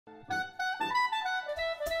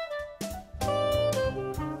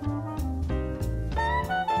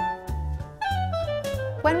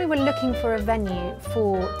When we were looking for a venue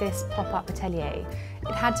for this pop-up atelier,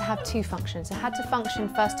 it had to have two functions. It had to function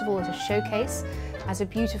first of all as a showcase, as a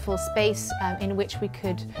beautiful space in which we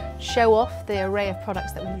could show off the array of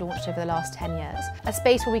products that we've launched over the last 10 years. A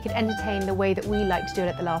space where we could entertain the way that we like to do it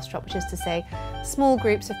at the Last Drop, which is to say small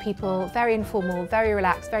groups of people, very informal, very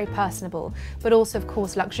relaxed, very personable, but also of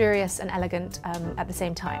course luxurious and elegant at the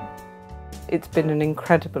same time. It's been an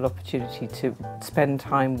incredible opportunity to spend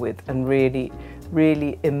time with and really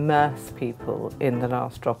immerse people in the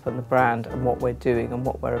Last Drop and the brand and what we're doing and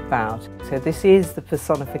what we're about. So this is the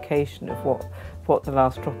personification of what the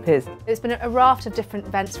Last Drop is. There's been a raft of different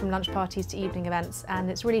events, from lunch parties to evening events, and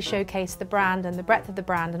it's really showcased the brand and the breadth of the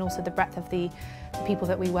brand and also the breadth of the people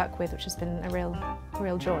that we work with, which has been a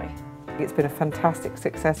real joy. It's been a fantastic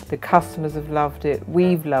success. The customers have loved it,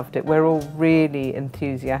 we've loved it. We're all really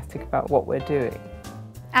enthusiastic about what we're doing.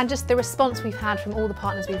 And just the response we've had from all the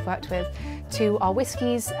partners we've worked with to our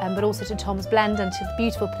whiskies, but also to Tom's Blend and to the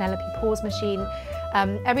beautiful Penelope Pause machine.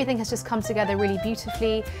 Everything has just come together really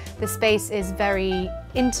beautifully. The space is very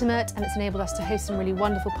intimate and it's enabled us to host some really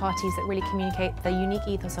wonderful parties that really communicate the unique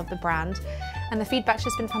ethos of the brand. And the feedback's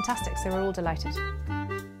just been fantastic, so we're all delighted.